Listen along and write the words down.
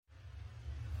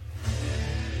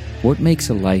What makes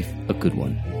a life a good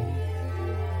one?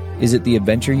 Is it the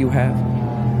adventure you have?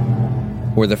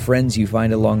 Or the friends you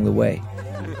find along the way?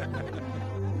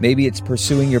 Maybe it's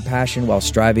pursuing your passion while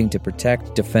striving to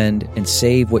protect, defend, and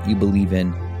save what you believe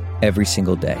in every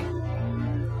single day.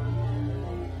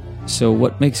 So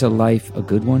what makes a life a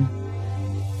good one?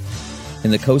 In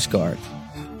the Coast Guard,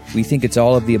 we think it's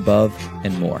all of the above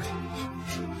and more.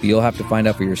 But you'll have to find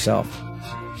out for yourself.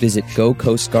 Visit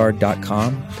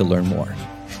gocoastguard.com to learn more.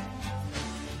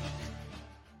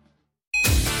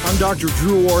 I'm Dr.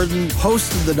 Drew Ordon,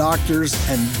 host of The Doctors,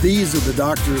 and these are the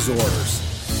doctor's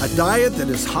orders. A diet that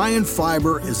is high in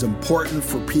fiber is important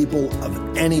for people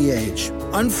of any age.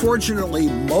 Unfortunately,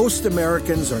 most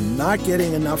Americans are not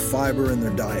getting enough fiber in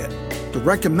their diet. The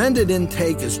recommended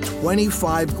intake is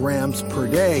 25 grams per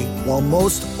day, while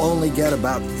most only get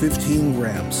about 15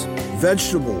 grams.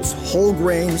 Vegetables, whole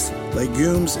grains,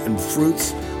 legumes, and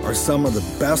fruits are some of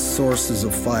the best sources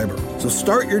of fiber. So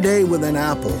start your day with an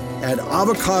apple. Add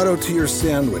avocado to your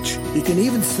sandwich. You can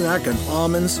even snack on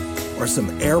almonds or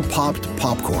some air-popped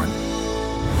popcorn.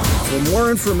 For more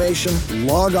information,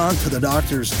 log on to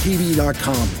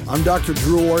thedoctorstv.com. I'm Dr.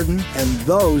 Drew Ordon, and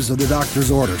those are the doctor's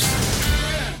orders.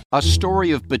 A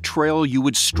story of betrayal you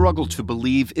would struggle to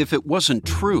believe if it wasn't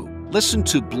true. Listen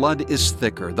to Blood is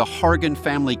Thicker, the Hargan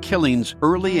family killings,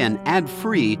 early and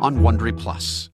ad-free on Wondery Plus.